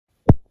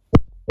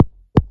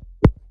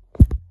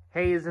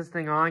Hey, is this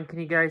thing on?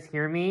 Can you guys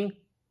hear me?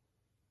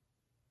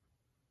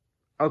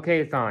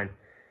 Okay, it's on.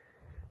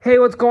 Hey,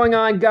 what's going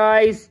on,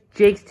 guys?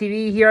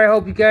 Jaykestv here. I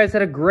hope you guys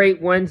had a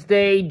great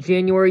Wednesday,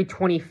 January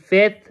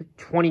 25th,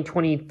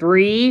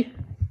 2023.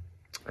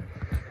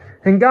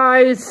 And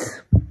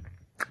guys,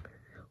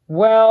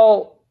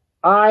 well,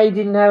 I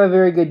didn't have a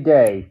very good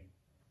day.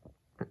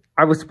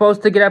 I was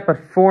supposed to get up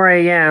at 4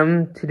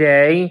 a.m.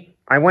 today.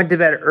 I went to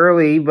bed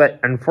early, but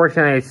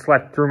unfortunately I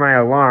slept through my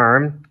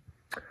alarm.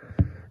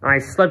 I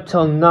slept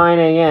till 9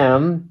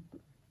 a.m.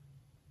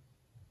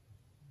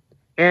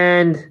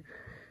 And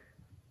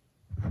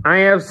I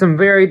have some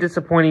very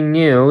disappointing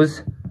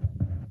news.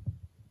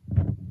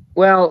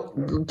 Well,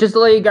 just to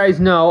let you guys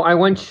know, I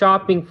went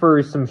shopping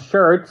for some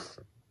shirts.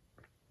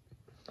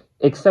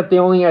 Except they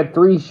only had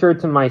 3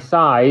 shirts in my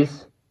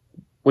size,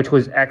 which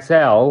was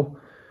XL.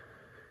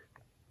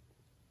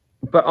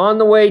 But on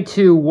the way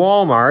to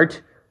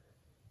Walmart,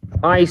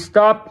 I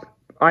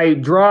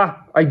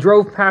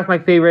drove past my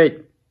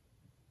favorite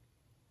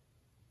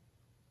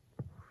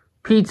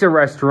pizza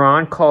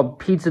restaurant called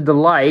Pizza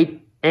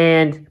Delight,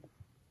 and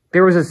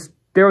there was a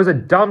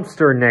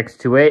dumpster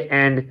next to it,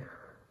 and it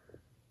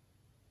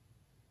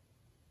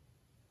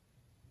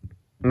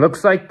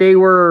looks like they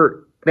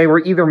were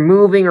either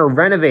moving or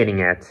renovating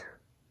it.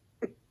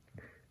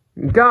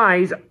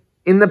 Guys,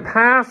 in the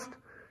past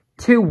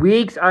 2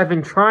 weeks, I've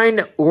been trying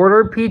to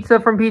order pizza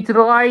from Pizza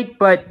Delight,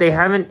 but they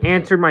haven't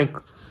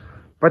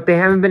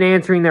been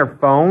answering their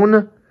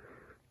phone.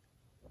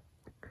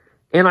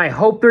 And I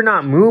hope they're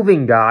not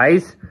moving,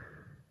 guys.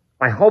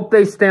 I hope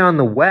they stay on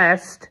the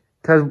west,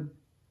 because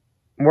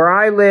where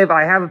I live,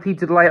 I have a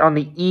Pizza Delight on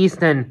the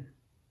east and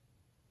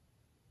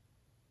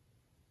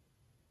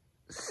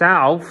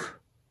south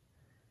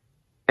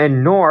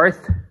and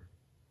north.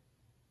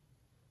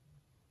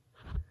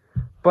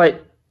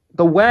 But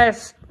the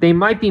west, they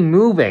might be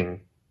moving.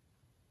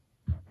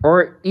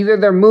 Or either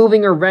they're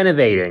moving or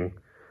renovating.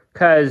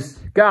 Because,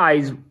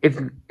 guys,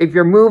 if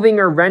you're moving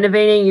or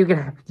renovating, you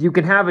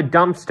can have a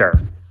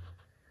dumpster.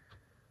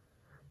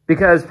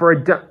 Because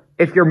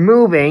if you're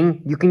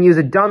moving, you can use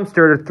a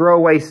dumpster to throw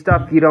away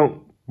stuff you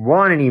don't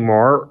want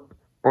anymore.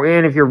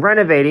 And if you're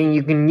renovating,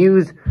 you can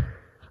use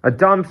a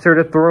dumpster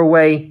to throw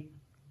away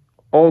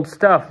old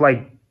stuff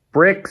like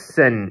bricks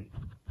and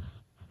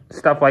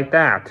stuff like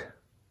that.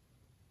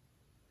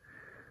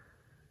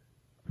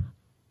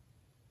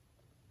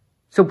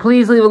 So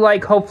please leave a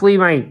like. Hopefully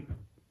my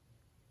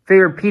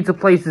favorite pizza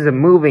place isn't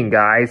moving,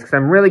 guys, because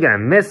I'm really going to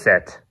miss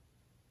it.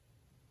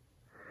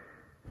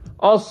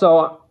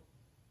 Also,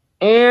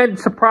 and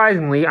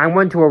surprisingly, I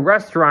went to a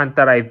restaurant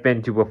that I've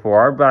been to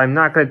before, but I'm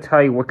not going to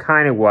tell you what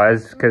kind it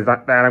was, because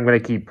that I'm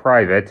going to keep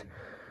private.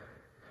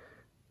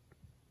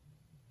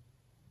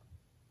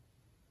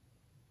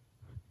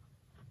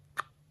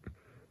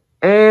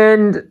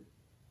 And,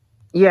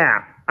 yeah,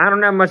 I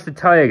don't have much to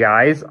tell you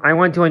guys. I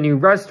went to a new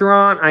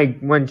restaurant. I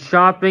went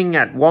shopping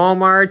at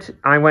Walmart.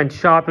 I went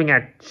shopping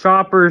at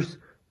Shoppers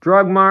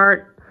Drug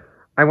Mart.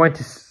 I went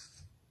to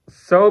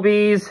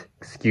Sobeys.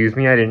 Excuse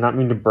me, I did not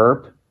mean to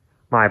burp.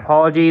 My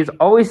apologies.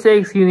 Always say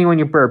excuse me when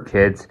you burp,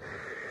 kids.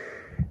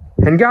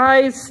 And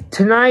guys,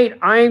 tonight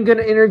I am going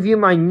to interview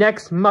my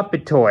next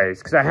Muppet toys,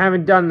 because I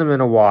haven't done them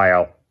in a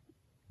while.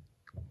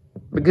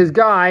 Because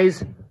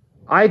guys,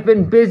 I've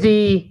been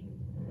busy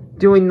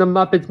doing the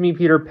Muppets Meet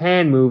Peter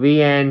Pan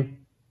movie, and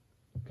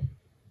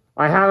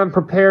I haven't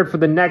prepared for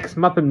the next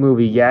Muppet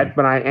movie yet,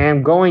 but I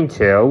am going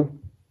to.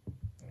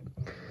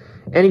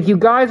 And if you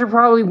guys are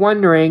probably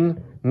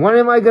wondering, when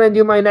am I going to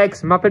do my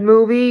next Muppet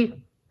movie?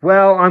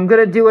 Well, I'm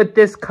going to do it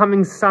this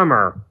coming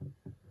summer.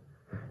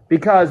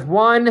 Because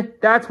 1,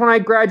 that's when I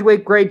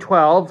graduate grade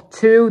 12.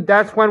 2,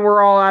 that's when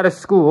we're all out of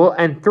school.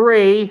 And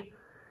 3,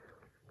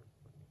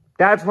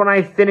 that's when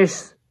I finish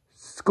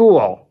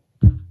school.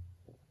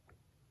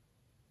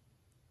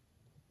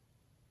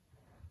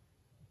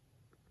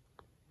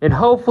 And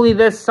hopefully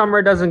this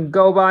summer doesn't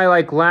go by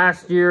like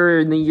last year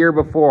and the year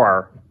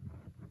before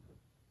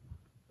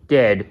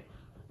did.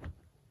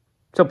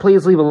 So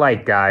please leave a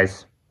like,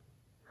 guys.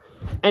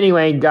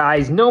 Anyway,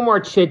 guys, no more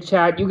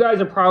chit-chat. You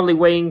guys are probably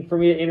waiting for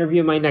me to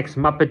interview my next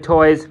Muppet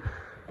toys.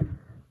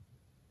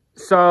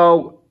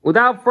 So,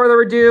 without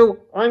further ado,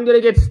 I'm going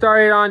to get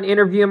started on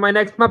interviewing my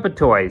next Muppet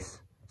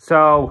toys.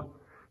 So,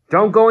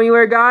 don't go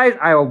anywhere, guys.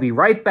 I will be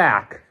right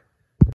back.